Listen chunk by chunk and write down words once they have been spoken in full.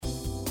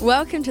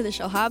Welcome to the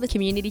Shell Harbour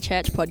Community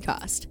Church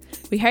podcast.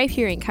 We hope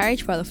you're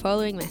encouraged by the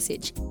following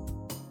message.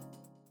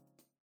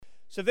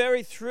 So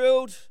very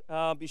thrilled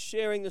to be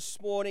sharing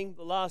this morning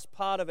the last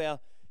part of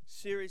our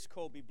series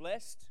called Be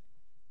Blessed,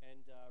 and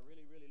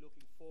really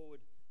looking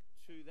forward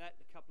to that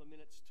in a couple of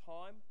minutes'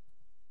 time.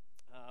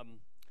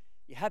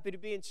 You happy to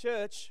be in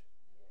church?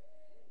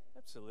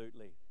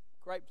 Absolutely.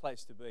 Great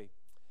place to be.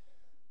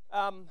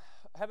 I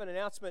have an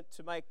announcement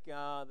to make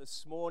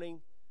this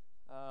morning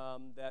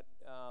that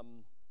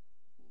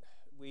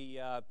we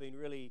have been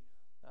really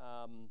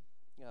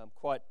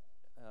quite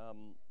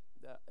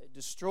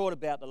distraught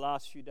about the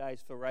last few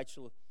days for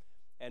Rachel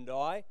and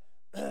I.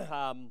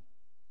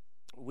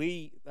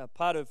 We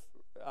part of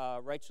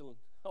Rachel,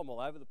 I'm all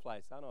over the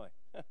place, aren't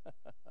I?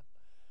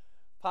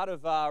 Part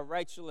of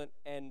Rachel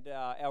and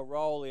our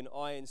role in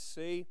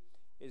INC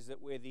is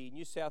that we're the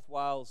New South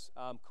Wales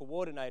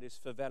coordinators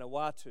for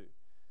Vanuatu.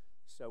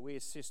 So we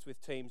assist with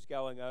teams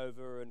going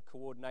over and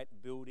coordinate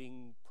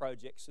building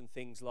projects and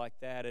things like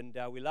that, and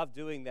we love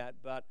doing that.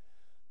 But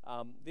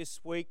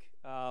this week,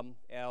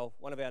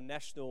 one of our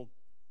national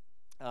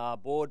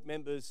board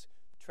members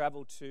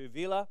travelled to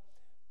Vila,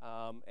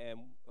 and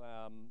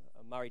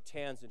Murray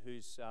Townsend,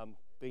 who's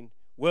been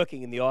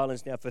working in the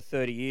islands now for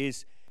 30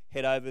 years,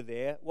 head over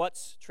there.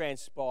 What's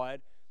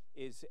transpired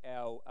is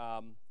our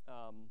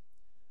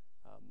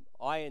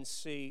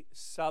INC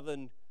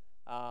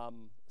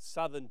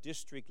Southern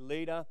District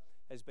leader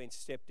has been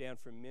stepped down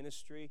from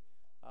ministry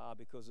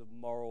because of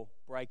moral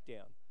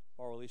breakdown,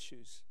 moral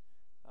issues.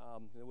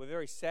 We're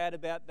very sad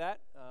about that.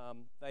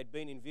 They'd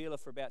been in Vila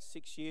for about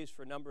 6 years,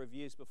 for a number of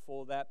years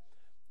before that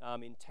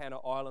in Tanna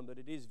Island, but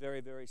it is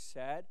very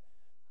sad.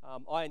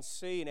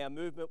 INC, in our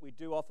movement, we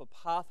do offer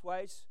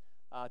pathways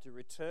to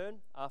return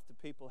after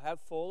people have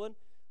fallen,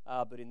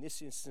 but in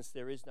this instance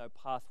there is no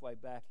pathway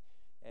back,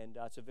 and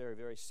it's a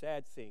very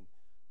sad thing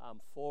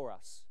for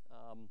us.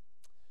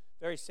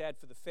 Very sad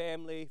for the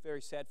family,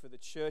 very sad for the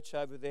church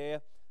over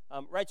there.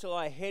 Rachel and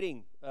I are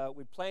heading,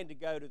 we plan to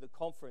go to the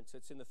conference.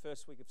 It's in the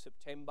first week of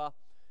September,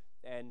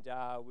 and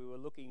we were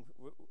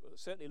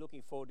certainly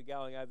looking forward to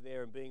going over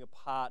there and being a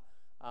part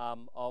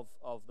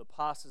of the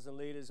pastors and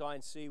leaders.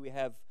 INC, we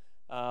have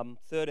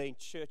 13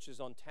 churches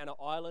on Tanna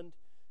Island,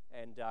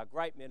 and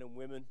great men and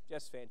women,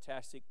 just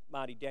fantastic.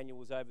 Marty Daniel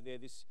was over there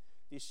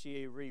this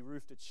year,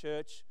 re-roofed a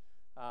church,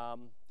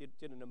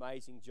 did an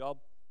amazing job.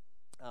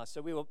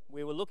 So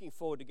we were looking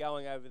forward to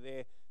going over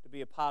there to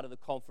be a part of the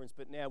conference,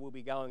 but now we'll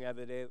be going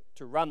over there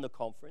to run the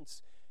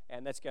conference,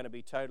 and that's going to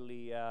be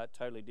totally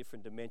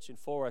different dimension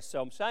for us. So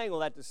I'm saying all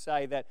that to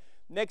say that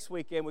next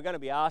weekend we're going to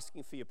be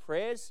asking for your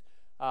prayers,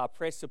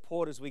 prayer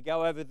support as we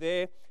go over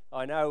there.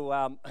 I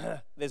know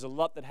there's a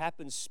lot that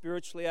happens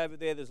spiritually over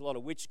there. There's a lot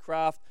of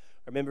witchcraft.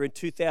 I remember in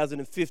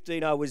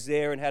 2015 I was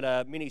there and had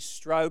a mini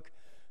stroke.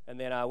 And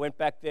then I went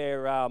back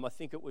there, I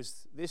think it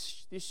was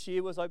this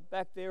year was I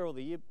back there, or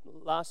the year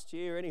last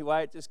year.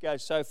 Anyway, it just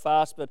goes so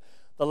fast. But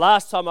the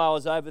last time I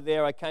was over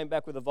there, I came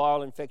back with a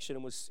viral infection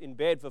and was in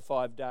bed for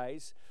 5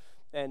 days.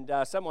 And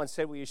someone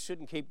said, well, you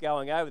shouldn't keep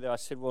going over there. I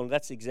said, well,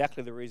 that's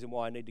exactly the reason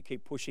why I need to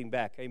keep pushing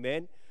back.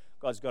 Amen?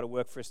 God's got to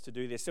work for us to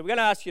do this. So we're going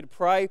to ask you to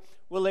pray.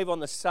 We'll leave on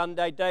the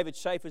Sunday. David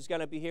Schaefer's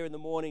going to be here in the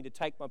morning to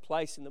take my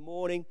place in the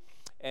morning.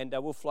 And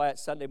we'll fly out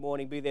Sunday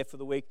morning, be there for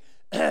the week,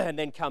 and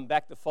then come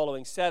back the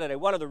following Saturday.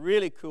 One of the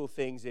really cool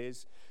things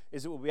is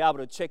that we'll be able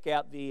to check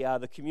out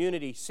the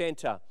community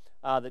centre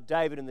that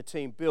David and the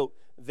team built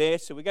there.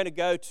 So we're going to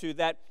go to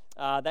that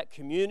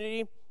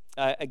community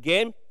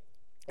again.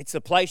 It's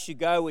a place you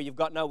go where you've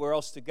got nowhere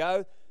else to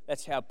go.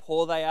 That's how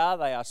poor they are.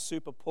 They are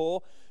super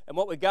poor. And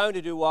what we're going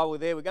to do while we're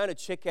there, we're going to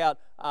check out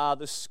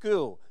the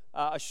school.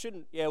 I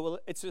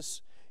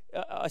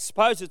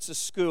suppose it's a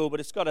school, but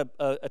it's got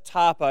a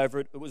tarp over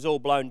it. It was all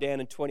blown down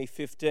in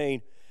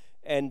 2015.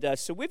 And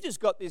so we've just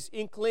got this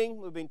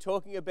inkling. We've been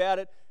talking about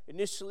it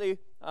initially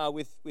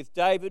with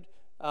David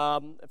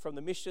from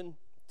the mission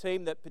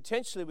team, that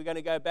potentially we're going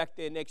to go back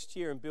there next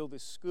year and build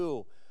this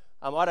school.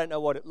 I don't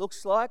know what it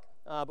looks like,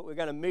 but we're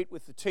going to meet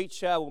with the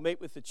teacher, we'll meet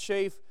with the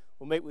chief,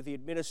 we'll meet with the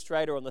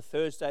administrator on the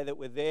Thursday that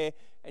we're there,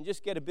 and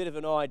just get a bit of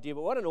an idea.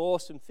 But what an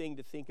awesome thing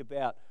to think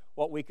about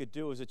what we could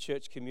do as a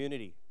church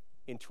community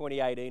in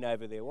 2018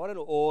 over there. What an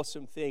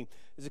awesome thing.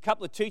 There's a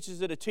couple of teachers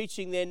that are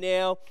teaching there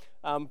now.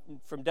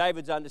 From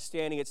David's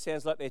understanding, it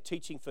sounds like they're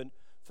teaching for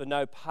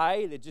no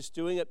pay. They're just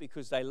doing it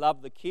because they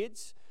love the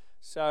kids.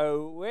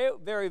 So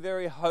we're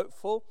very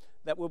hopeful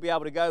that we'll be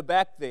able to go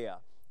back there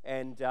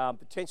and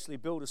potentially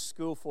build a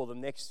school for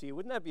them next year.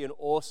 Wouldn't that be an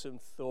awesome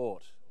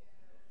thought?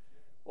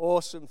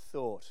 Awesome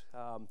thought,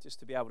 just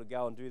to be able to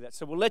go and do that.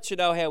 So we'll let you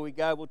know how we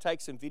go. We'll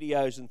take some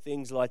videos and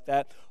things like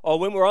that.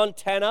 When we're on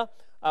Tanna,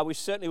 we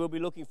certainly will be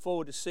looking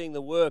forward to seeing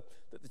the work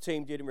that the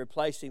team did in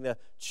replacing the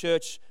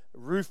church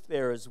roof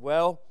there as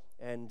well,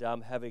 and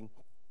having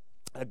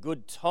a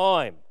good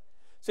time.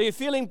 So you're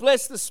feeling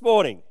blessed this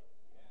morning?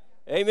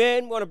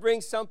 Amen. Want to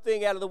bring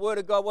something out of the Word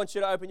of God? I want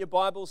you to open your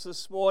Bibles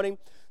this morning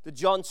to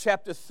John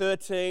chapter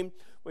 13.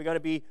 We're going to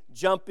be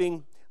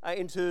jumping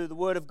into the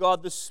Word of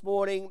God this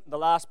morning, the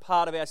last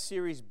part of our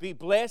series, Be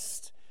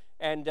Blessed.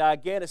 And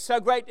again, it's so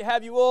great to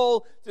have you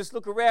all. Just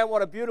look around,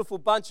 what a beautiful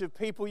bunch of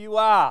people you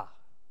are.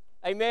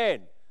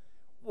 Amen.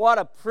 What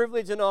a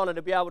privilege and honor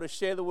to be able to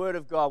share the Word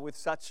of God with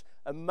such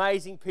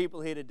amazing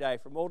people here today,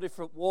 from all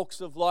different walks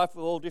of life,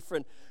 with all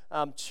different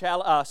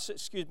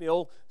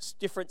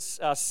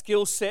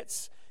skill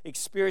sets,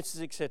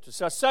 experiences,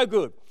 etc. So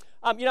good.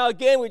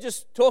 Again, we're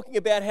just talking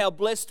about how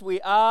blessed we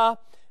are.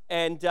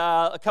 And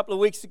a couple of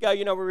weeks ago,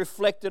 we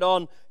reflected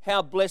on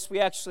how blessed we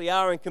actually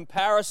are in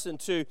comparison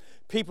to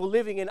people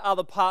living in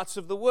other parts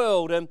of the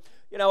world. And,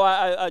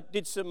 I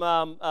did some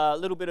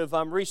little bit of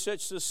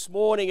research this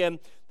morning, and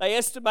they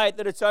estimate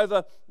that it's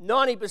over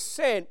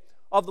 90%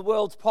 of the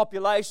world's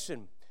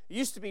population. It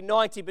used to be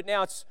 90, but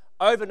now it's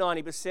over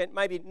 90%,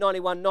 maybe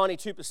 91,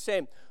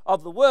 92%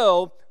 of the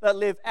world that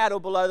live at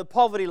or below the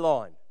poverty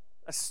line.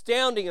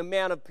 Astounding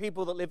amount of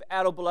people that live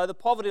at or below the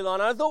poverty line.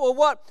 And I thought, well,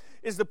 what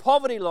is the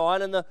poverty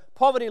line? And the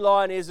poverty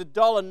line is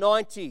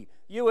 $1.90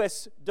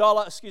 US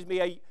dollar,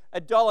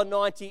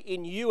 $1.90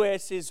 in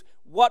US is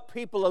what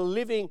people are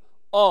living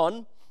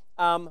on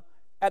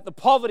at the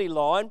poverty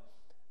line,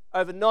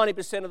 over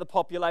 90% of the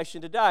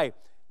population today.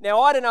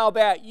 Now, I don't know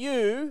about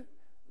you,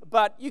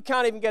 but you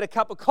can't even get a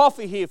cup of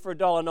coffee here for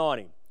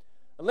 $1.90.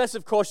 Unless,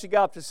 of course, you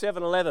go up to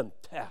 7-Eleven.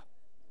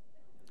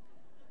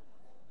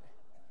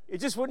 You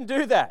just wouldn't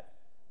do that.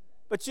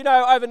 But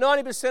over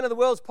 90% of the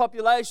world's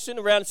population,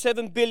 around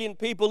 7 billion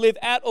people, live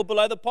at or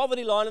below the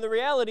poverty line. And the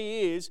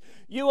reality is,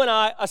 you and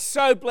I are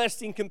so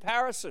blessed in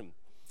comparison.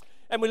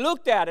 And we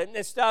looked at it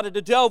and started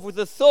to delve with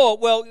the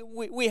thought, well,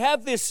 we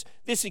have this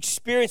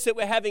experience that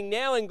we're having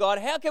now in God.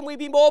 How can we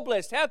be more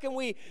blessed? How can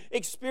we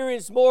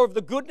experience more of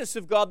the goodness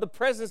of God, the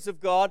presence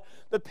of God,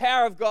 the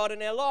power of God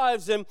in our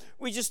lives? And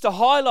we just to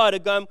highlight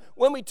again,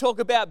 when we talk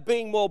about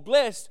being more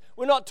blessed,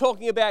 we're not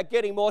talking about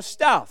getting more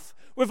stuff.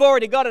 We've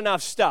already got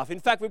enough stuff. In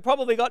fact, we've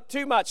probably got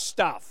too much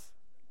stuff.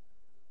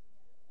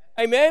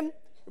 Amen?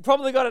 We've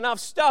probably got enough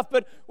stuff.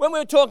 But when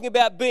we're talking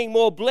about being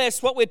more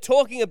blessed, what we're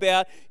talking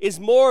about is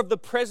more of the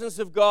presence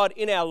of God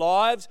in our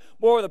lives,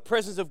 more of the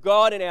presence of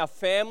God in our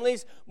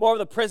families, more of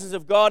the presence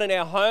of God in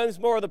our homes,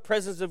 more of the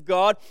presence of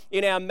God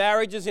in our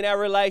marriages, in our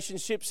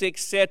relationships,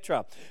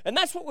 etc. And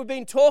that's what we've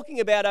been talking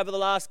about over the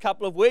last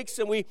couple of weeks.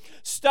 And we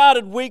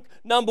started week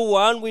number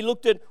 1. We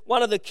looked at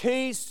one of the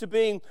keys to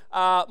being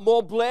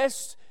more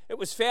blessed. It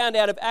was found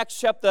out of Acts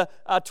chapter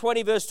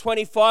 20, verse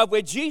 25,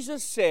 where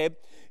Jesus said,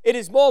 "It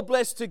is more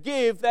blessed to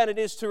give than it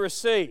is to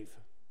receive."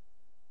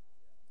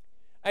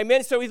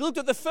 Amen. So we looked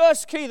at the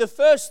first key, the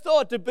first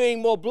thought to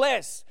being more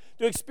blessed,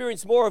 to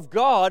experience more of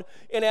God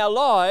in our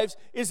lives,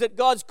 is that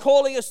God's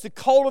calling us to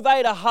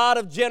cultivate a heart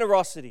of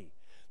generosity.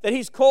 That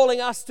He's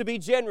calling us to be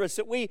generous,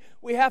 that we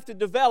have to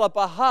develop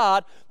a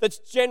heart that's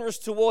generous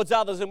towards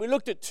others. And we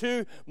looked at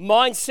 2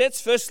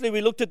 mindsets. Firstly, we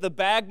looked at the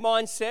bag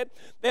mindset.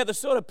 They're the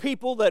sort of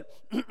people that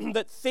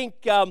that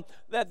think this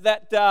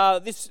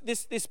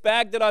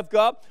bag that I've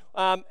got,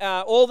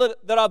 all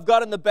that I've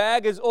got in the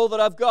bag is all that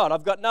I've got.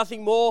 I've got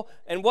nothing more,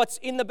 and what's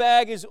in the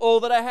bag is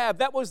all that I have.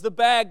 That was the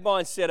bag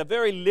mindset, a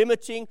very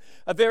limiting,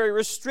 a very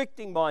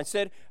restricting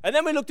mindset. And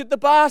then we looked at the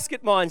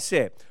basket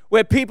mindset,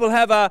 where people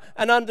have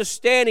an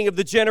understanding of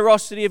the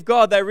generosity of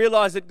God. They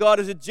realize that God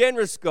is a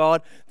generous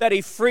God, that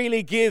He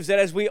freely gives, that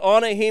as we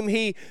honor Him,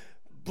 He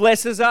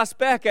blesses us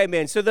back.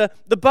 Amen. So the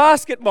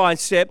basket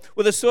mindset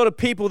were the sort of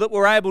people that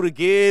were able to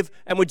give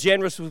and were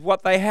generous with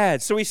what they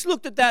had. So we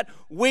looked at that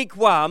week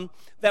 1,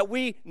 that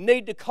we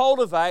need to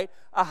cultivate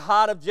a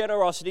heart of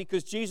generosity,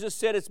 because Jesus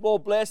said it's more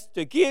blessed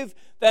to give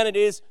than it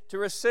is to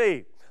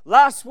receive.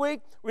 Last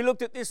week, we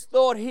looked at this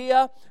thought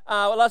here.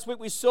 Last week,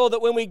 we saw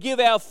that when we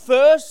give our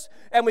first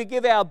and we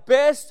give our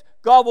best,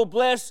 God will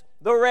bless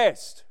the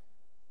rest.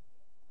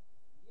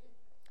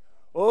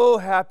 Oh,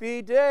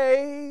 happy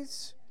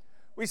days.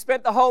 We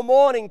spent the whole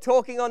morning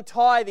talking on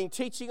tithing,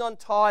 teaching on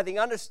tithing,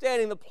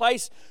 understanding the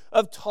place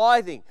of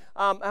tithing,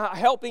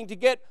 helping to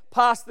get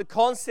past the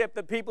concept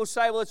that people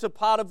say, well, it's a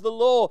part of the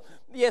law.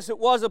 Yes, it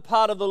was a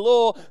part of the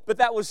law, but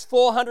that was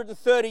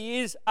 430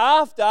 years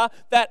after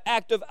that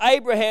act of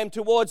Abraham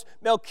towards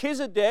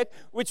Melchizedek,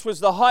 which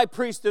was the high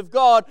priest of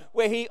God,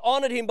 where he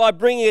honored him by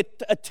bringing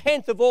a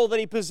tenth of all that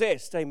he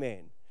possessed.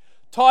 Amen.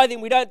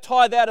 Tithing, we don't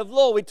tithe out of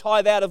law, we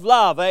tithe out of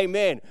love.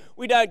 Amen.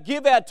 We don't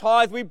give our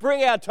tithe, we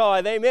bring our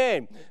tithe.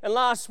 Amen. And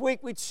last week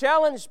we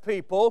challenged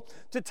people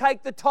to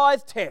take the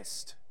tithe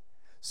test.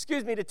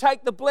 To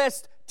take the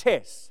blessed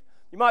test.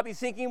 You might be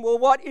thinking, well,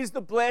 what is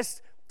the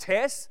blessed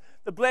test?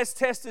 The blessed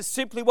test is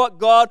simply what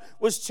God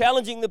was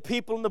challenging the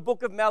people in the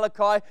book of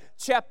Malachi,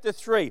 chapter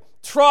 3.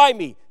 Try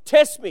me,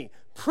 test me,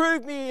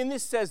 prove me in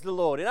this, says the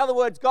Lord. In other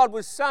words, God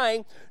was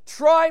saying,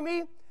 try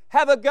me,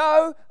 have a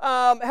go,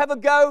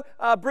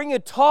 bring your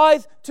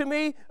tithe to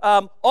me,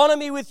 honor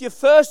me with your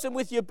first and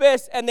with your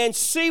best, and then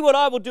see what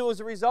I will do as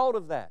a result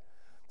of that.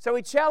 So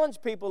we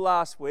challenged people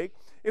last week,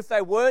 if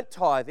they weren't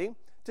tithing,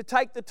 to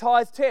take the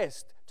tithe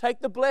test, take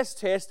the blessed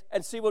test,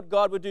 and see what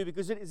God would do,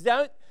 because it is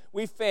that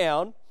we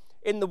found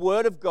in the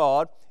Word of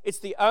God, it's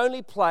the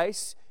only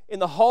place in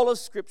the whole of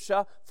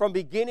Scripture from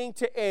beginning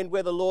to end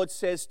where the Lord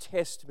says,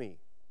 test me.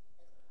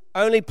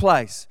 Only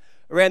place.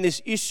 around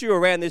this issue,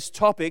 around this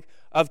topic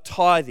of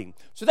tithing.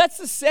 So that's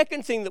the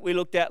second thing that we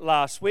looked at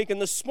last week. And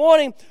this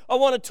morning, I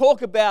want to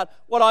talk about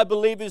what I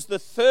believe is the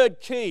third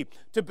key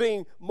to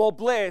being more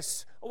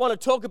blessed. I want to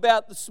talk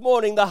about this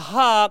morning the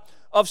heart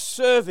of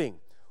serving,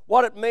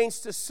 what it means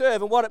to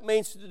serve and what it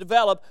means to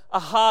develop a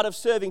heart of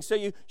serving. So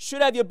you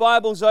should have your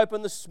Bibles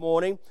open this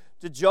morning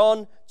to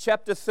John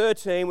chapter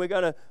 13. We're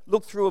going to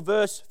look through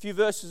a few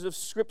verses of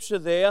Scripture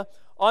there.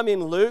 I'm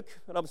in Luke,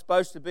 and I'm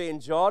supposed to be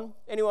in John.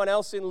 Anyone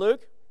else in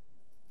Luke?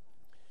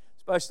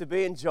 Supposed to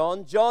be in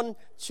John. John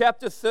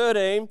chapter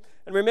 13.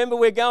 And remember,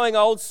 we're going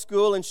old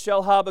school in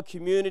Shell Harbour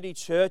Community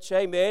Church.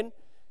 Amen.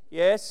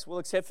 Yes, well,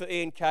 except for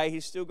Ian Kay.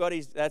 He's still got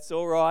his, that's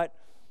all right.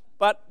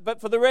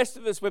 But for the rest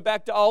of us, we're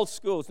back to old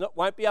school. It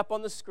won't be up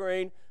on the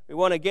screen. We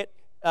want to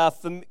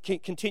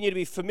continue to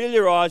be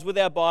familiarized with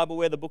our Bible,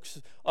 where the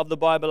books of the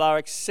Bible are,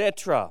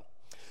 etc.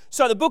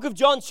 So the book of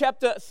John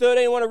chapter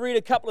 13, I want to read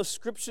a couple of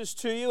scriptures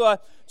to you. I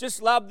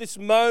just love this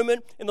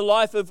moment in the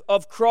life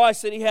of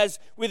Christ that he has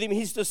with him,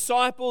 his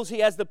disciples.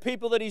 He has the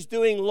people that he's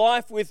doing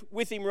life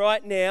with him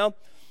right now.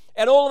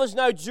 And all of us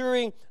know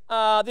during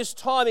this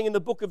timing in the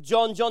book of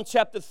John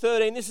chapter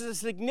 13, this is a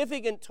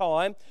significant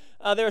time.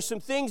 There are some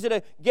things that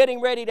are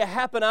getting ready to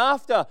happen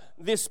after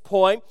this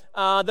point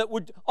that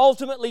would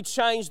ultimately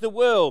change the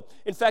world.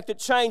 In fact, it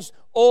changed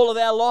all of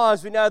our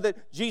lives. We know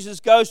that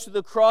Jesus goes to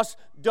the cross,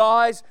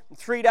 dies, and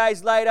 3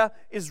 days later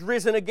is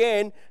risen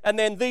again. And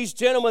then these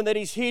gentlemen that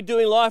he's here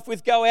doing life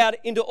with go out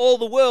into all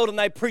the world and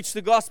they preach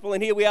the gospel.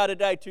 And here we are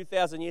today,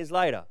 2,000 years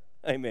later.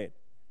 Amen.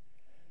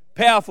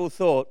 Powerful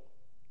thought.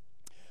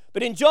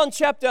 But in John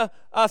chapter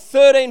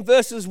 13,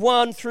 verses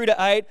 1 through to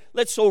 8,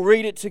 let's all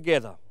read it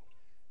together.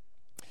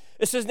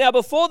 It says, "Now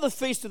before the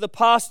feast of the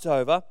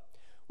Passover,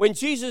 when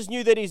Jesus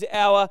knew that his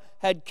hour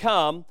had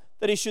come,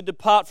 that he should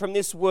depart from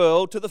this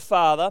world to the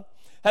Father,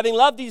 having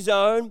loved his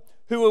own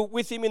who were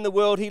with him in the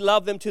world, he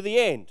loved them to the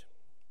end."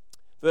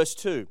 Verse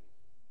 2,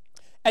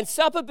 "And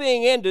supper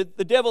being ended,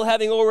 the devil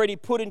having already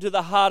put into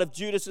the heart of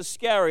Judas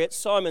Iscariot,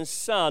 Simon's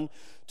son,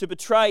 to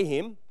betray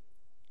him,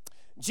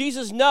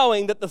 Jesus,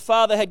 knowing that the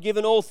Father had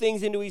given all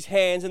things into his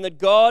hands and that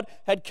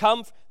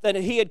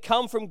he had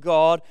come from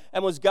God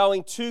and was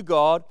going to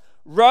God,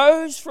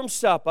 rose from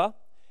supper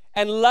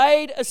and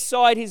laid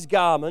aside his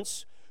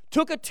garments,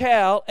 took a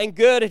towel and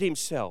girded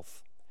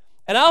himself.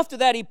 And after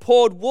that he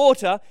poured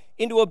water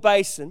into a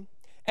basin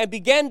and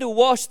began to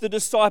wash the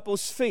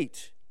disciples'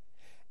 feet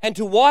and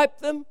to wipe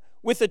them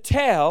with a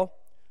towel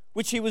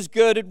which he was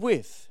girded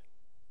with.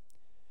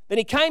 Then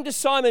he came to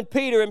Simon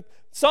Peter, and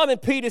Simon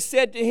Peter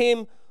said to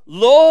him,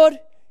 'Lord,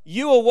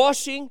 you are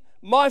washing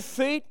my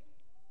feet?'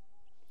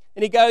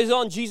 And he goes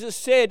on, Jesus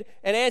said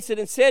and answered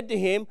and said to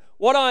him,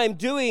 'What I am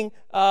doing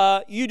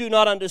you do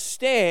not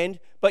understand,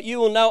 but you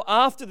will know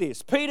after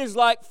this.'" Peter's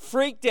like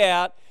freaked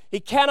out. He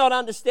cannot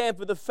understand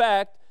for the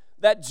fact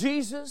that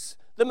Jesus,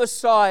 the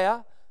Messiah,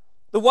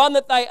 the one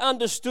that they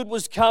understood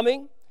was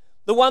coming,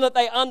 the one that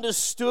they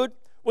understood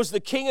was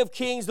the King of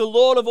Kings, the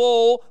Lord of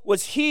all,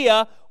 was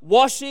here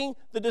washing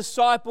the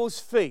disciples'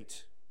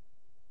 feet.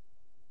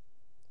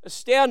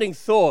 Astounding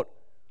thought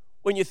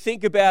when you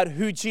think about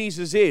who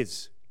Jesus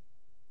is.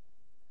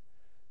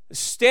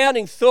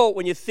 Astounding thought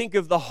when you think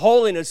of the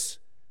holiness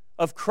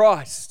of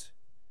Christ,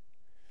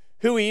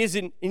 who he is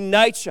in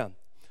nature.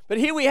 But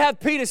here we have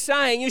Peter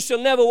saying, "You shall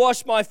never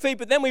wash my feet."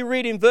 But then we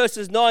read in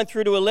verses 9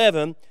 through to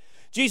 11,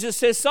 Jesus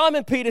says,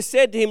 Simon Peter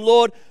said to him,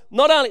 "Lord,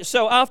 not only..."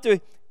 So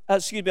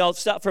I'll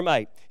start from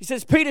 8. He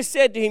says, "Peter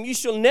said to him, 'You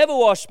shall never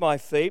wash my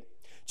feet.'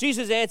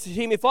 Jesus answered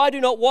him, 'If I do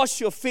not wash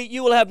your feet,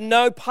 you will have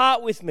no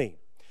part with me.'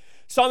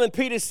 Simon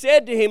Peter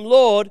said to him,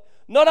 'Lord,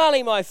 not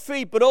only my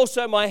feet, but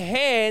also my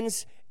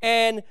hands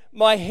and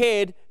my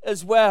head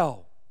as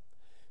well.'"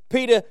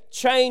 Peter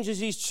changes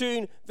his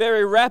tune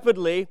very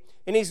rapidly,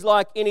 and he's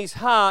like, in his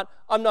heart,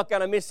 "I'm not going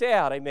to miss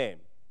out."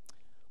 Amen.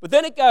 But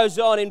then it goes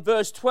on in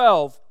verse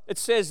 12. It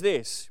says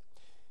this,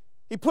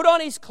 "He put on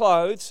his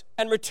clothes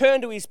and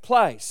returned to his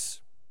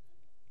place.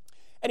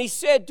 And he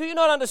said, 'Do you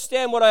not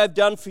understand what I have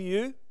done for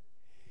you?'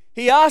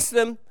 He asked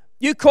them,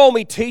 'You call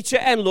me teacher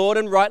and Lord,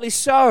 and rightly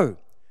so,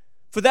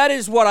 for that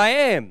is what I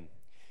am.'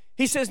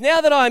 He says,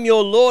 'Now that I am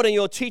your Lord and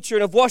your teacher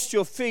and have washed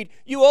your feet,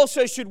 you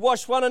also should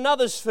wash one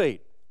another's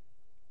feet.'"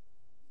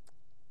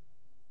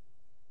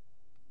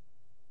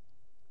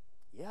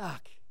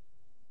 Yuck.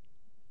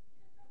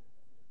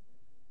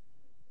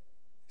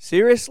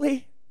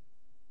 Seriously?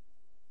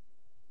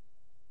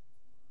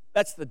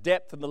 That's the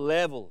depth and the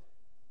level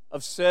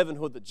of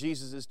servanthood that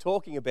Jesus is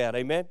talking about.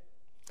 Amen.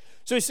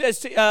 So he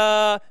says,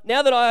 "Now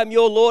that I am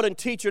your Lord and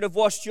teacher and have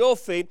washed your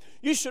feet,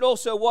 you should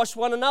also wash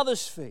one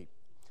another's feet.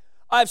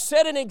 I have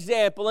set an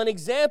example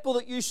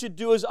that you should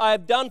do as I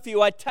have done for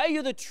you. I tell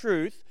you the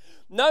truth,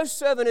 no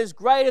servant is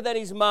greater than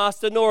his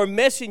master, nor a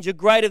messenger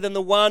greater than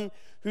the one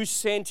who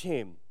sent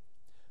him."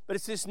 But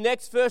it's this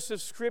next verse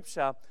of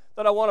Scripture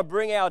that I want to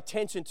bring our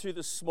attention to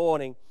this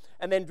morning,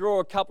 and then draw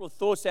a couple of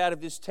thoughts out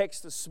of this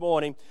text this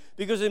morning.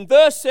 Because in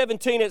verse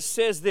 17 it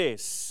says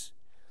this,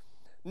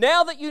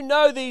 "Now that you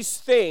know these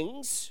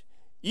things,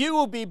 you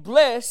will be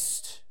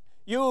blessed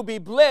You will be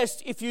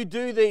blessed if you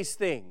do these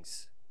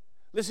things.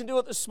 Listen to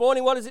it this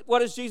morning.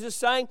 What is Jesus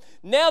saying?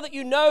 Now that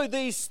you know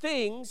these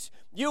things,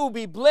 you will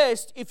be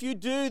blessed if you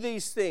do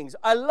these things.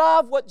 I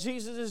love what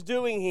Jesus is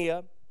doing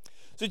here.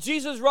 So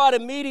Jesus right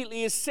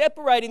immediately is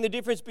separating the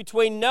difference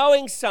between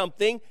knowing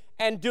something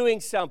and doing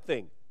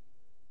something.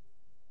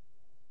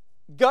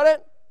 Got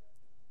it?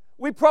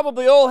 We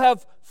probably all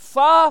have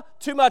far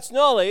too much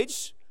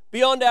knowledge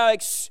beyond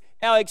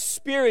our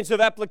experience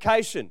of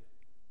application.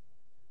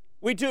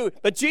 We do.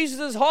 But Jesus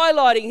is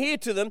highlighting here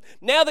to them,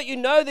 now that you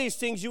know these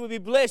things, you will be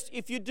blessed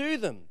if you do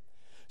them.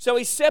 So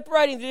he's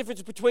separating the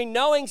difference between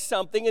knowing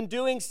something and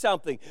doing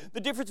something,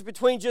 the difference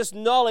between just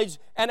knowledge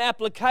and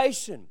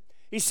application.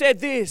 He said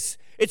this,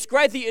 it's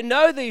great that you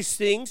know these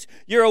things,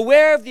 you're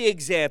aware of the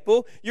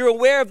example, you're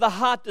aware of the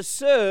heart to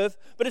serve,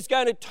 but it's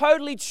going to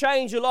totally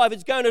change your life.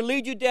 It's going to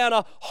lead you down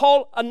a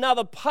whole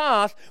another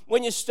path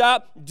when you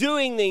start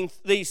doing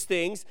these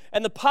things.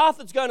 And the path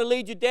that's going to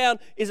lead you down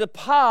is a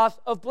path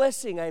of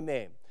blessing,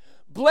 amen.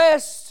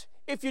 Blessed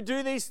if you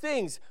do these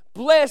things.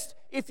 Blessed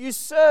if you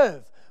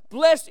serve.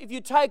 Blessed if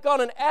you take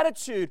on an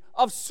attitude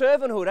of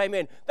servanthood.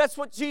 Amen. That's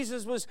what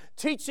Jesus was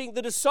teaching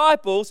the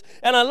disciples.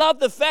 And I love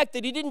the fact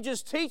that he didn't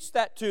just teach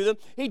that to them,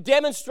 he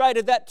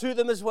demonstrated that to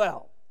them as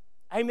well.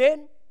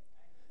 Amen.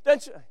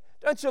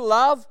 Don't you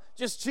love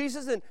just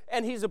Jesus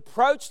and his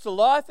approach to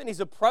life and his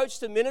approach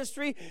to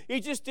ministry? He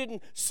just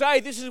didn't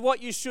say this is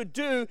what you should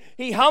do.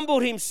 He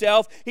humbled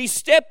himself. He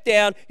stepped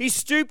down. He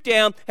stooped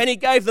down. And he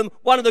gave them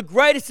one of the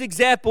greatest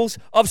examples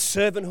of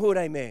servanthood.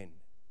 Amen.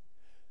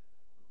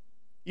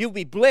 You'll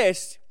be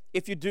blessed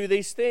if you do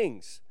these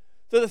things.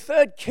 So the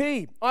third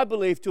key, I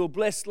believe, to a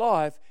blessed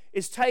life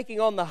is taking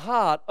on the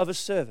heart of a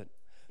servant,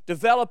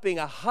 developing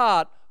a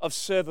heart of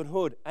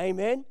servanthood.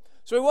 Amen?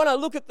 So we want to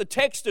look at the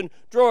text and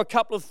draw a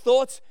couple of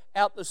thoughts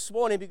out this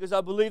morning because I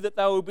believe that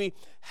they will be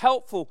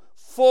helpful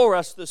for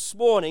us this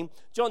morning.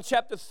 John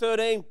chapter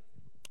 13,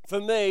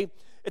 for me,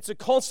 it's a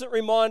constant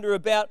reminder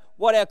about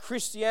what our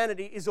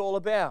Christianity is all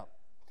about.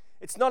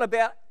 It's not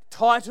about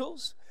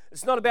titles.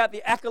 It's not about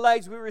the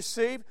accolades we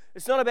receive.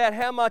 It's not about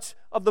how much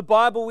of the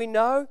Bible we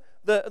know,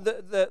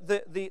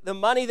 the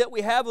money that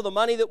we have or the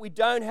money that we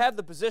don't have,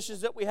 the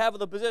possessions that we have or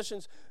the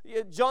possessions.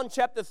 John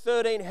chapter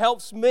 13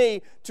 helps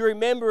me to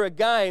remember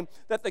again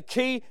that the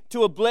key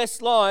to a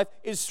blessed life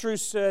is through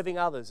serving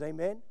others.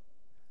 Amen?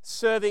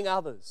 Serving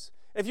others.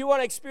 If you want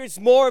to experience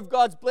more of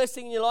God's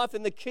blessing in your life,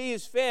 then the key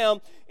is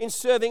found in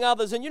serving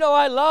others. And you know,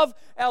 I love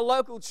our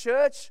local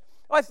church.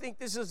 I think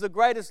this is the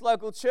greatest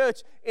local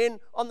church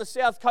on the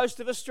south coast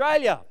of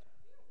Australia.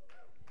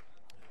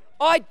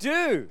 I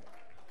do.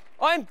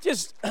 I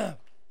just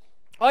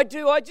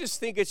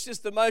think it's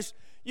just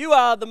you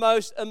are the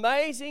most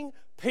amazing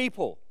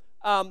people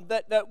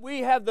that we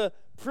have the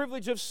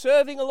privilege of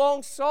serving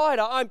alongside.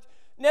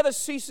 Never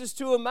ceases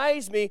to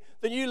amaze me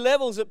the new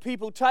levels that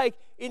people take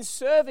in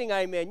serving,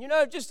 amen. You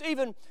know, just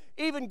even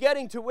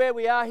getting to where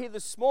we are here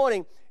this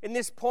morning in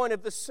this point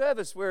of the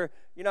service where,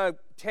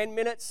 10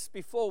 minutes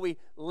before we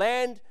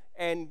land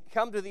and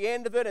come to the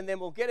end of it, and then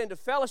we'll get into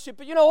fellowship.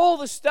 But all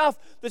the stuff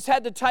that's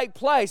had to take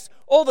place,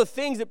 all the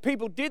things that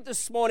people did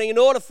this morning in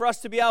order for us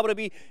to be able to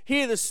be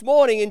here this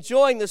morning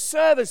enjoying the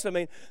service. I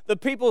mean, the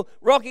people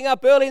rocking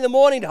up early in the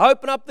morning to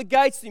open up the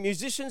gates, the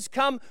musicians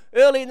come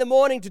early in the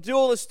morning to do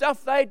all the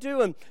stuff they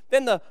do, and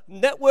then the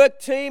network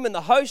team and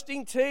the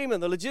hosting team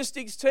and the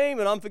logistics team,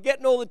 and I'm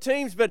forgetting all the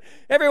teams, but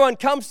everyone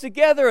comes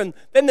together, and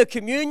then the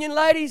communion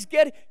ladies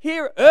get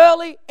here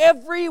early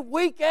every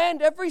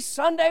weekend, every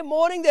Sunday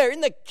morning. They're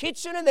in the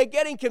kitchen and they're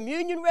getting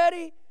communion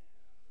ready.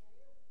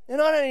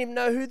 And I don't even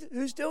know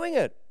who's doing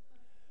it.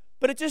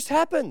 But it just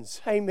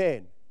happens.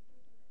 Amen.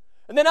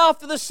 And then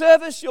after the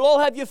service, you'll all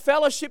have your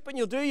fellowship and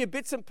you'll do your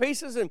bits and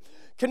pieces and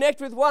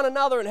connect with one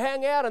another and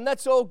hang out, and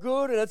that's all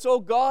good and it's all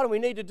God and we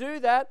need to do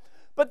that.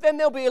 But then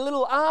there'll be a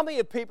little army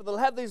of people that'll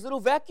have these little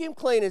vacuum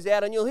cleaners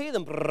out and you'll hear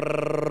them.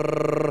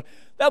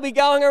 They'll be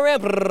going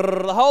around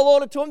the whole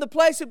auditorium. The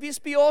place will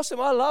just be awesome.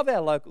 I love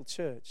our local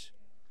church.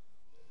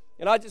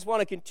 And I just want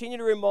to continue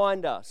to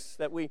remind us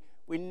that we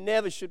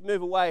never should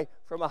move away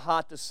from a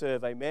heart to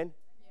serve, amen?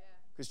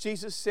 Because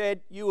Jesus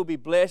said, you will be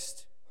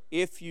blessed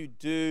if you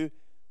do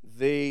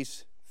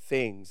these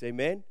things,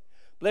 amen?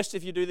 Blessed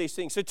if you do these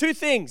things. So 2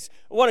 things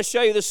I want to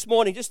show you this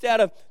morning, just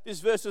out of this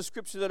verse of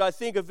Scripture that I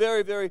think are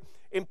very, very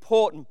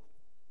important.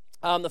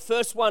 The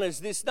first one is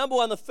this. Number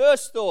one, the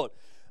first thought.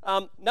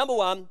 Number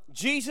one,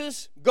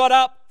 Jesus got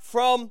up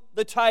from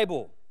the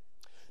table.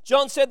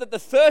 John said that the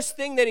first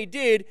thing that he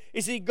did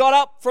is he got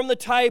up from the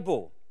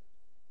table.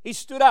 He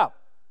stood up.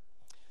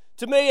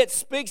 To me, it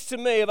speaks to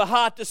me of a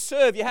heart to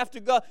serve. You have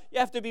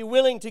to be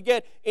willing to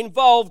get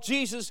involved.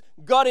 Jesus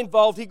got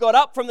involved. He got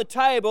up from the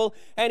table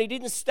and he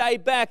didn't stay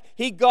back.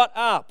 He got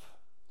up.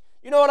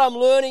 You know what I'm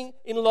learning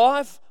in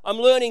life? I'm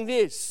learning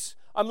this.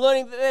 I'm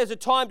learning that there's a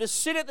time to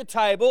sit at the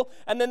table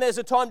and then there's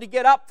a time to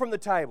get up from the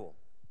table.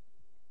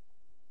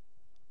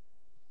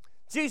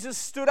 Jesus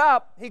stood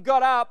up, he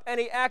got up, and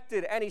he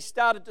acted, and he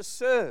started to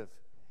serve.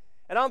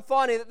 And I'm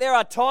finding that there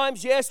are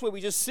times, yes, where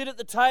we just sit at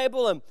the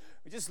table and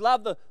We just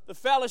love the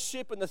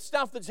fellowship and the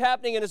stuff that's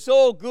happening, and it's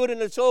all good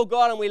and it's all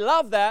God, and we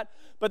love that.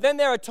 But then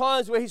there are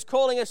times where He's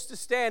calling us to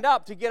stand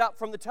up, to get up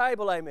from the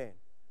table, amen.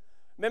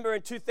 Remember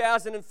in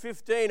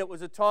 2015, it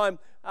was a time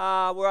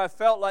where I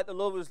felt like the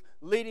Lord was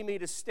leading me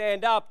to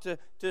stand up,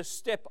 to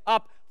step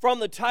up from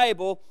the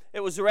table. It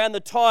was around the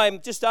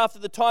time, just after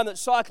the time that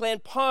Cyclone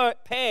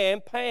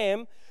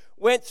Pam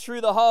went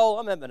through the whole,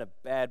 I'm having a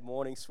bad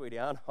morning, sweetie,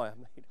 aren't I? I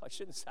mean, I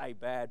shouldn't say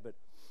bad, but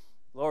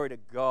glory to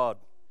God.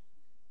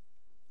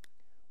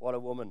 What a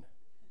woman.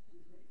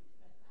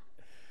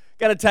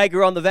 Going to take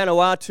her on the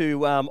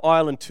Vanuatu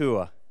island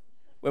tour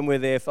when we're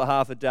there for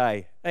half a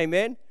day.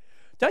 Amen.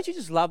 Don't you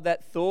just love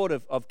that thought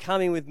of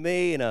coming with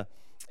me in a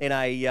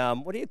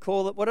what do you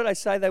call it? What did I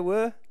say they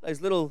were?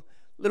 Those little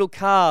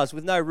cars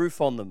with no roof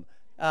on them.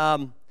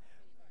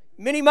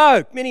 Mini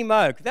moke.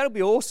 That'll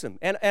be awesome.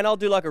 And I'll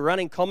do like a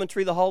running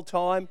commentary the whole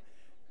time.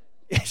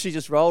 She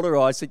just rolled her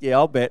eyes. Said, "Yeah,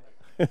 I'll bet."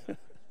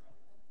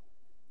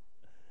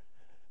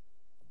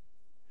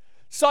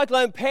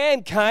 Cyclone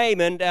Pam came,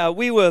 and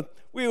we were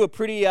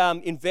pretty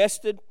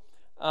invested.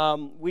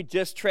 We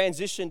just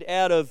transitioned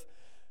out of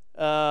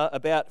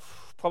about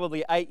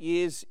probably 8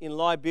 years in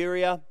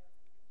Liberia,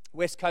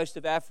 west coast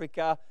of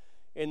Africa.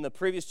 In the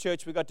previous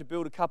church, we got to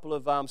build a couple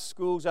of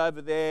schools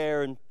over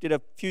there and did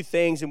a few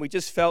things, and we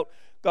just felt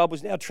God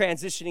was now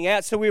transitioning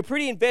out. So we were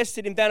pretty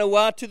invested in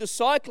Vanuatu. The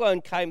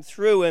cyclone came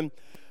through, and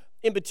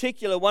in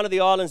particular, one of the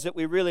islands that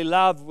we really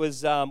loved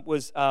was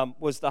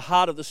the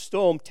heart of the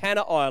storm,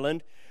 Tanna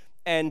Island.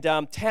 And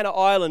Tanna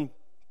Island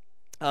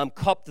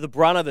copped the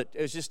brunt of it.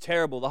 It was just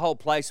terrible. The whole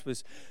place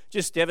was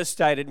just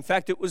devastated. In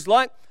fact, it was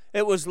like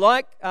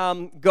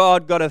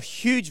God got a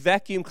huge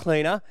vacuum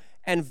cleaner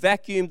and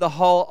vacuumed the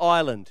whole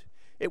island.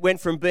 It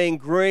went from being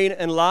green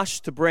and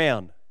lush to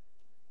brown.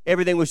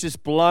 Everything was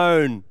just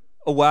blown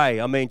away.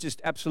 I mean,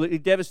 just absolutely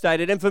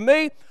devastated. And for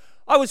me,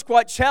 I was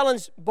quite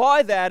challenged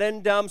by that.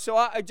 And so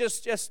I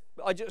just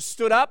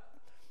stood up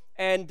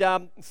and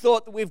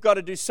thought that we've got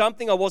to do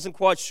something. I wasn't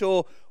quite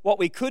sure what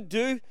we could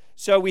do.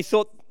 So we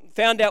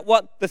found out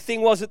what the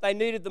thing was that they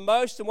needed the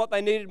most, and what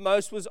they needed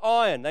most was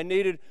iron. They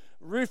needed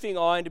roofing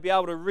iron to be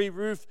able to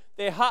re-roof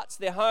their huts,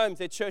 their homes,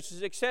 their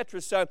churches,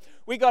 etc. So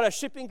we got a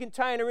shipping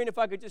container in. If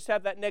I could just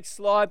have that next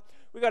slide.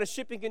 We got a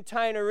shipping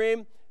container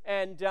in,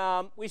 and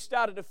we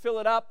started to fill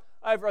it up.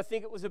 Over, I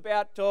think it was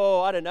about,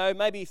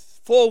 maybe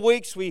 4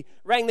 weeks, we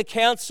rang the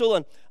council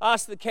and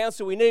asked the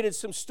council we needed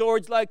some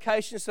storage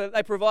locations, so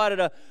they provided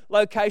a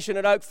location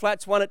at Oak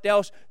Flats, one at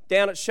Delsh,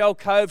 down at Shell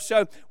Cove.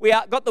 So we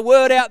got the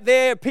word out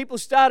there. People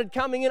started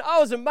coming in. I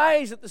was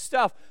amazed at the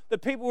stuff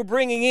that people were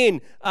bringing in,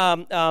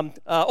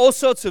 all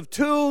sorts of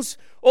tools,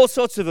 all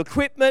sorts of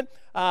equipment.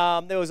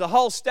 There was a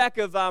whole stack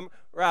of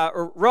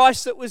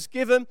rice that was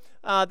given.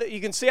 That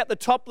you can see at the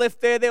top left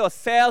there were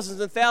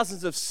thousands and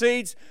thousands of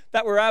seeds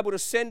that we're able to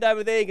send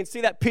over there. You can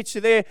see that picture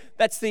there.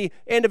 That's the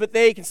end of it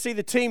there. You can see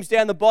the teams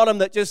down the bottom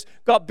that just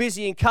got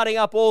busy in cutting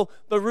up all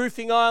the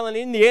roofing iron.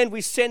 In the end,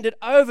 we send it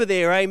over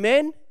there.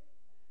 Amen?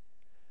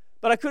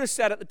 But I could have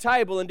sat at the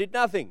table and did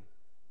nothing.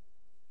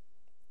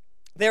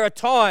 There are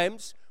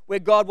times where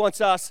God wants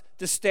us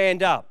to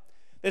stand up.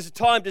 There's a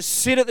time to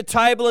sit at the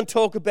table and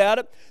talk about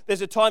it.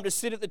 There's a time to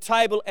sit at the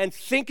table and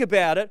think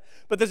about it.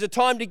 But there's a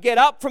time to get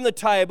up from the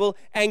table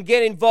and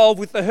get involved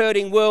with the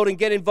hurting world and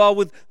get involved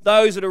with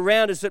those that are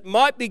around us that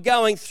might be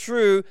going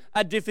through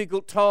a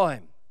difficult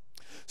time.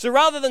 So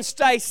rather than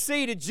stay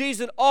seated,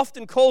 Jesus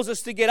often calls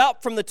us to get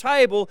up from the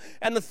table.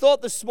 And the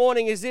thought this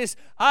morning is this: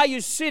 are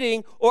you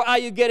sitting or are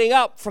you getting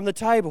up from the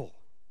table?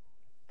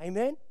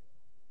 Amen?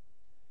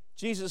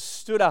 Jesus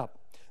stood up.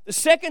 The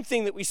second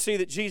thing that we see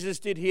that Jesus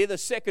did here, the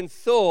second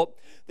thought,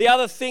 the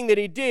other thing that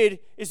he did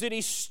is that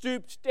he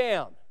stooped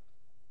down.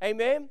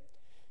 Amen?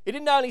 He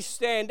didn't only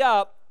stand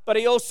up, but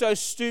he also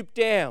stooped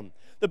down.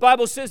 The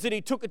Bible says that he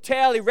took a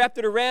towel, he wrapped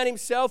it around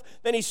himself,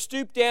 then he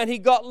stooped down, he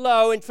got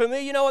low. And for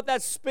me, you know what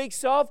that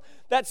speaks of?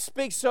 That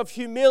speaks of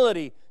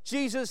humility.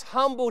 Jesus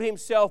humbled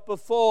himself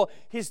before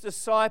his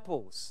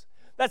disciples.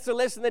 That's the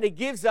lesson that he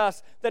gives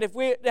us, that if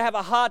we're to have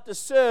a heart to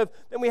serve,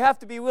 then we have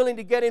to be willing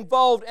to get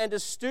involved and to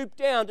stoop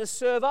down to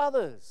serve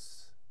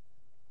others.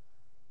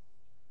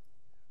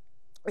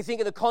 We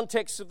think of the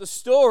context of the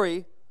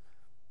story,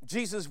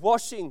 Jesus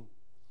washing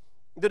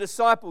the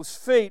disciples'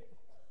 feet.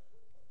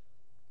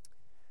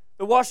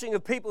 The washing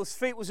of people's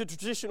feet was a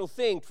traditional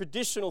thing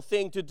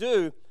to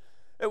do.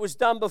 It was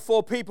done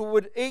before people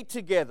would eat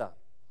together.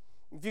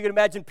 If you can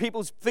imagine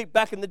people's feet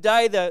back in the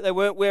day, they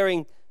weren't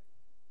wearing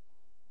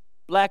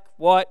black,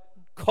 white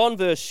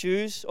Converse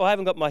shoes. I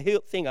haven't got my heel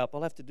thing up.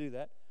 I'll have to do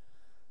that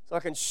so I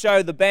can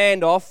show the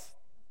band off.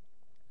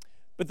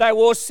 But they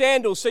wore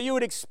sandals, so you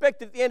would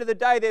expect at the end of the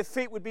day their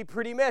feet would be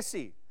pretty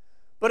messy.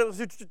 But it was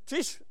a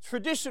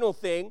traditional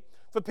thing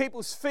for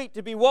people's feet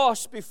to be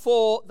washed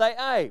before they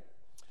ate.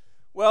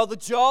 Well,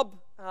 this job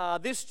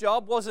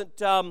wasn't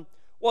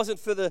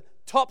for the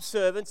top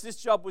servants. This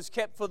job was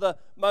kept for the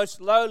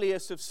most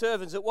lowliest of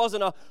servants. It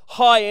wasn't a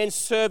high-end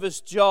service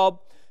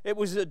job. It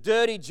was a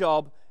dirty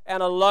job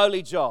and a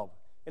lowly job.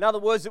 In other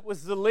words, it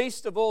was the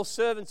least of all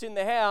servants in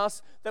the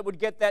house that would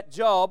get that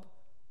job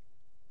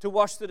to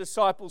wash the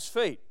disciples'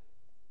 feet.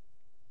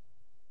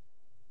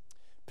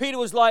 Peter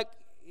was like,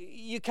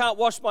 you can't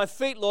wash my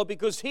feet, Lord,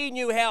 because he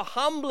knew how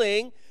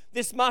humbling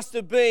this must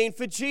have been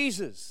for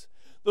Jesus.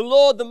 The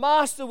Lord, the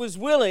Master, was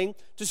willing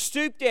to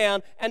stoop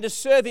down and to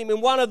serve him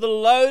in one of the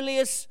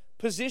lowliest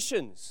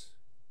positions.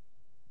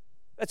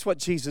 That's what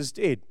Jesus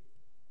did.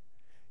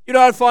 You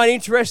know what I find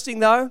interesting,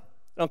 though? And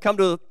I'll come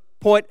to a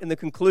point in the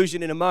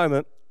conclusion in a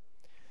moment.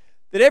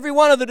 That every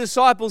one of the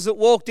disciples that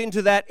walked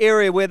into that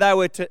area where they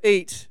were to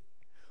eat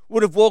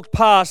would have walked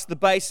past the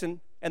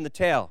basin and the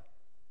towel.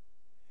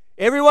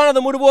 Every one of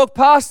them would have walked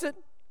past it.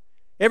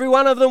 Every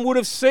one of them would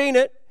have seen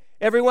it.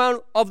 Every one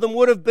of them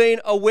would have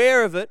been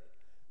aware of it.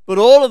 But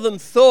all of them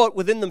thought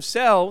within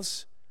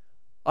themselves,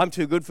 I'm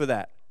too good for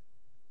that.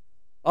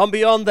 I'm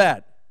beyond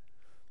that.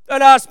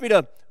 Don't ask me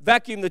to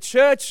vacuum the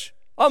church.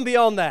 I'm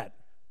beyond that.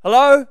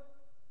 Hello?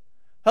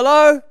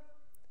 Hello?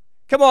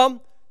 Come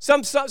on.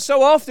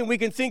 So often we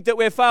can think that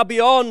we're far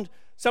beyond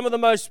some of the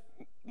most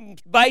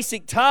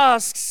basic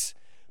tasks.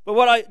 But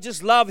what I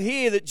just love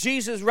here, that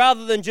Jesus,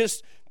 rather than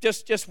just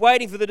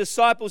waiting for the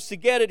disciples to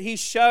get it, he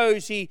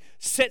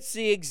sets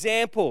the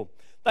example.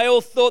 They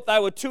all thought they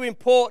were too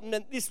important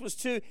and this was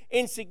too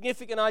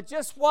insignificant. I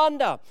just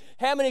wonder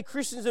how many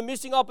Christians are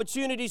missing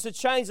opportunities to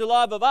change the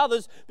life of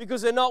others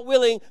because they're not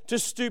willing to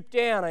stoop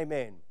down.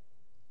 Amen.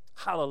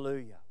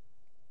 Hallelujah.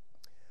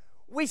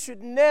 We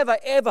should never,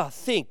 ever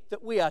think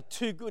that we are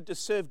too good to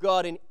serve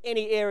God in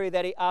any area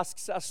that he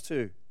asks us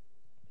to.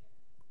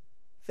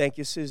 Thank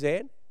you,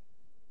 Suzanne.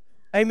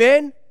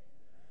 Amen.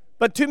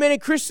 But too many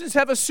Christians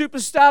have a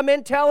superstar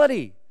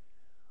mentality.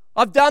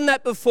 I've done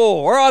that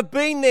before, or I've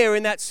been there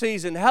in that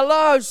season.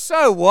 Hello,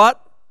 so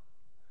what?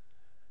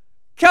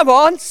 Come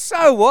on,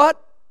 so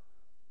what?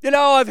 You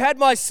know, I've had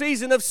my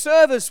season of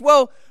service.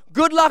 Well,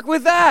 good luck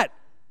with that.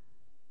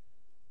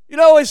 You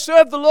know, I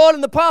served the Lord in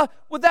the past.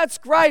 Well, that's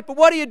great, but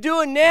what are you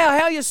doing now?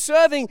 How are you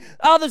serving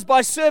others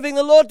by serving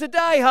the Lord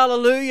today?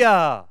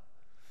 Hallelujah.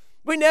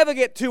 We never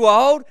get too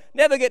old,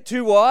 never get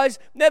too wise,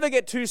 never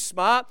get too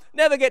smart,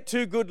 never get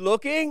too good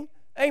looking,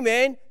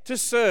 amen, to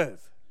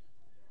serve.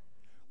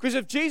 Because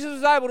if Jesus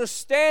was able to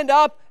stand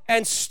up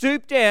and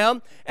stoop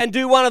down and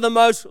do one of the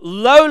most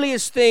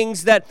lowliest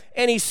things that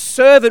any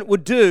servant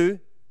would do,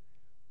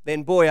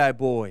 then boy, oh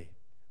boy,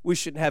 we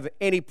shouldn't have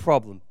any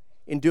problem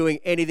in doing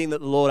anything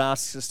that the Lord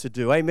asks us to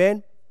do.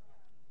 Amen?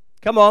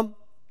 Come on.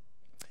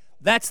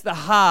 That's the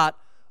heart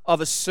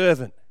of a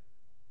servant.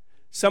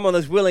 Someone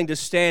that's willing to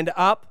stand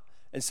up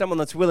and someone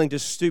that's willing to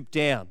stoop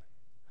down.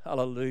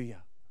 Hallelujah.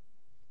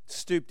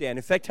 Stoop down.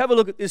 In fact, have a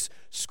look at this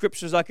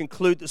scripture as I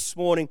conclude this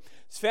morning.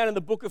 It's found in the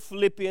book of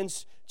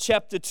Philippians,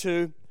 chapter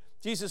 2.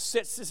 Jesus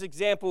sets this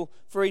example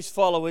for his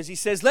followers. He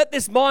says, "Let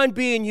this mind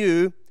be in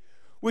you,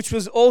 which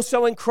was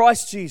also in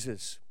Christ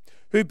Jesus,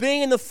 who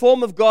being in the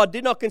form of God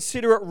did not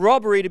consider it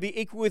robbery to be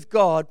equal with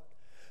God,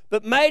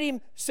 but made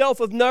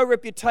himself of no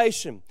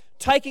reputation,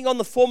 taking on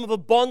the form of a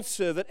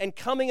bondservant and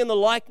coming in the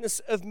likeness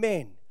of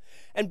men.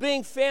 And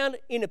being found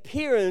in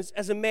appearance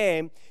as a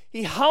man,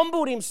 he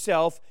humbled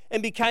himself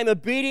and became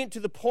obedient to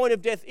the point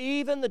of death,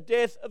 even the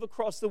death of a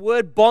cross." The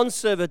word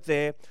bondservant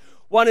there,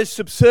 one is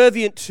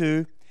subservient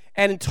to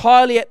and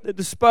entirely at the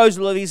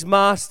disposal of his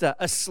master,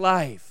 a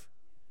slave.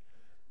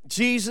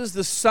 Jesus,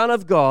 the Son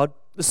of God,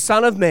 the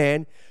Son of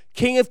Man,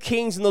 King of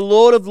kings and the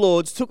Lord of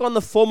lords, took on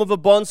the form of a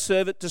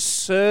bondservant to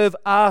serve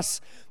us.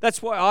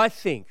 That's why I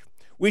think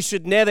we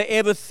should never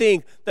ever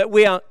think that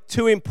we are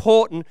too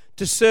important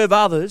to serve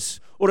others,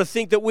 or to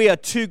think that we are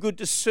too good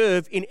to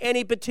serve in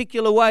any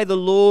particular way the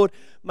Lord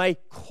may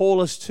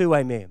call us to.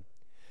 Amen.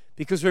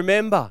 Because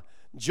remember,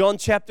 John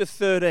chapter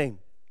 13,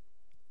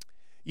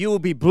 you will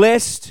be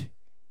blessed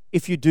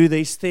if you do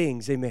these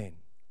things. Amen.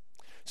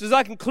 So as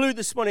I conclude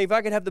this morning, if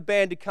I could have the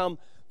band to come,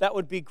 that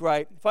would be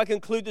great. If I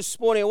conclude this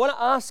morning, I want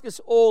to ask us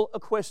all a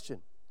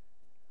question.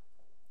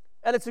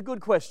 And it's a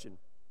good question.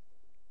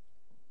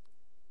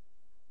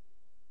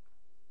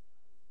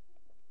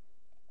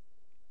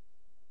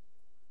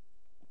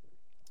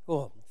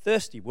 Oh,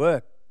 thirsty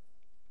work.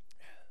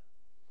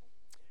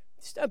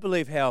 Just don't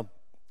believe how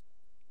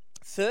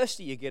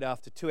thirsty you get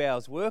after 2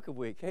 hours work a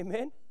week.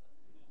 Amen?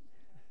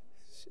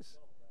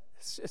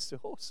 It's just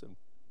awesome.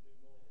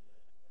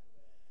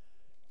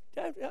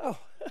 Oh,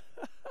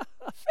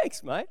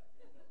 thanks, mate.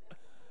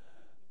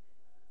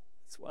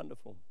 It's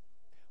wonderful.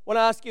 I want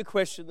to ask you a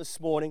question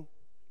this morning.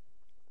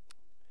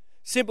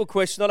 Simple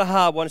question, not a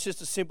hard one. It's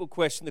just a simple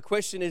question. The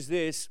question is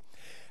this: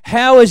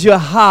 how is your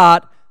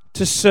heart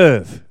to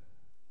serve?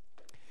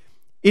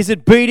 Is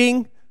it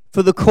beating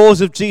for the cause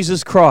of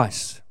Jesus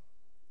Christ?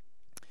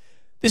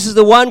 This is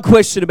the one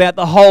question about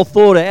the whole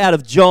thought out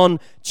of John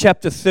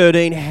chapter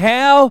 13.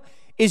 How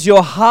is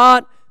your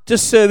heart to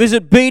serve? Is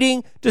it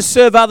beating to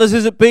serve others?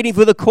 Is it beating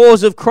for the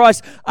cause of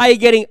Christ? Are you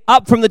getting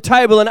up from the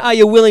table and are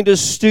you willing to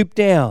stoop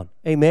down?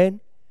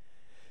 Amen?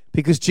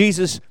 Because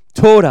Jesus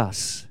taught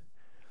us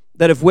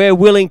that if we're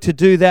willing to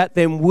do that,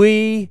 then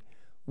we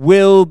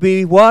will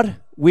be what?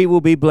 We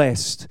will be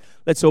blessed.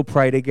 Let's all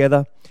pray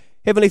together.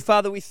 Heavenly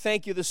Father, we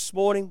thank you this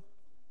morning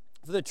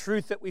for the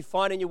truth that we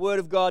find in your Word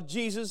of God.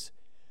 Jesus,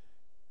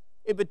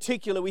 in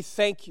particular, we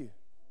thank you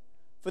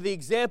for the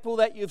example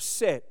that you've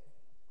set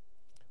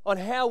on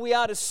how we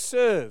are to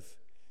serve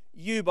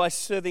you by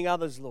serving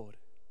others, Lord.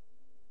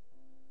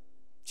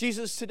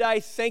 Jesus, today,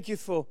 thank you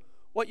for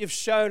what you've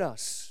shown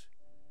us,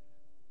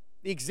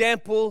 the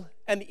example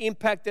and the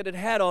impact that it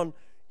had on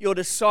your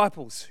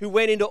disciples who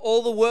went into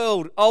all the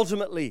world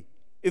ultimately,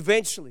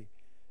 eventually,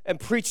 and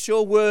preached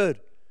your word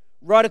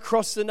right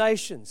across the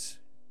nations.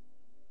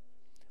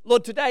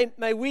 Lord, today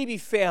may we be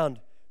found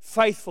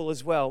faithful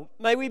as well.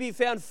 May we be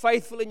found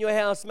faithful in your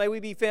house. May we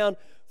be found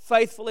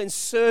faithful in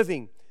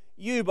serving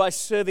you by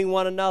serving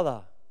one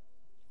another.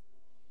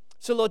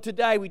 So Lord,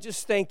 today we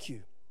just thank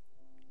you,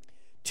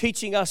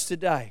 teaching us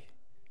today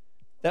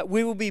that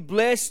we will be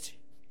blessed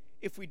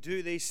if we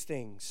do these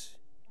things.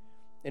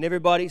 And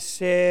everybody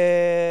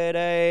said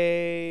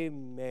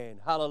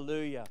amen.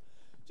 Hallelujah.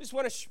 Just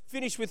want to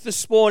finish with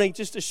this morning,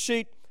 just a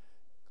sheet.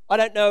 I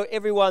don't know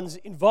everyone's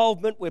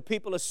involvement where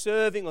people are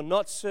serving or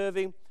not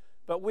serving,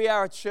 but we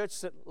are a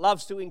church that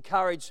loves to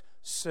encourage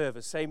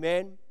service.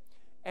 Amen.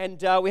 And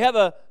we have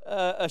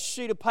a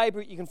sheet of paper.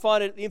 You can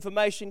find it at the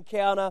information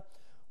counter.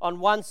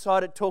 On one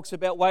side, it talks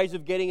about ways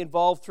of getting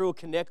involved through a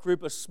connect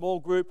group, a small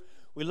group.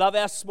 We love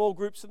our small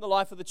groups in the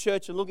life of the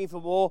church and looking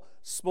for more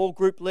small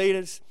group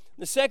leaders.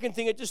 And the second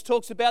thing, it just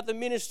talks about the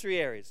ministry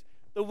areas,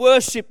 the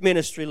worship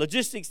ministry,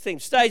 logistics team,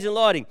 stage and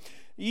lighting,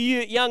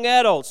 young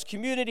adults,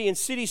 community and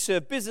city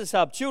serve, business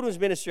hub, children's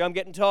ministry, I'm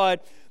getting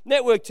tired,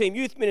 network team,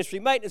 youth ministry,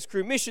 maintenance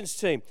crew, missions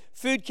team,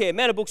 food care,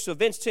 Manor Books,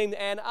 events team,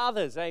 and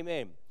others.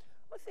 Amen.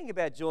 I think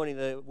about joining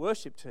the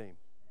worship team.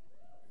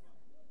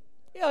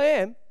 Yeah, I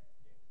am.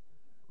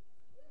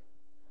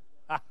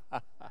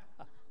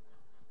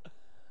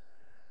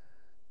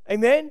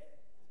 Amen.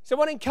 So I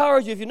want to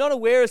encourage you, if you're not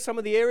aware of some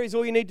of the areas,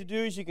 all you need to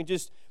do is you can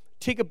just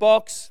tick a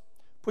box,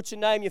 put your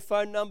name, your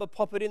phone number,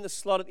 pop it in the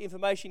slot at the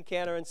information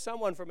counter, and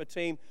someone from a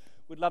team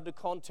would love to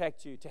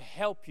contact you to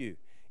help you,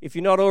 if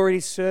you're not already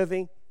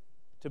serving,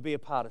 to be a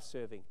part of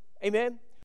serving. Amen.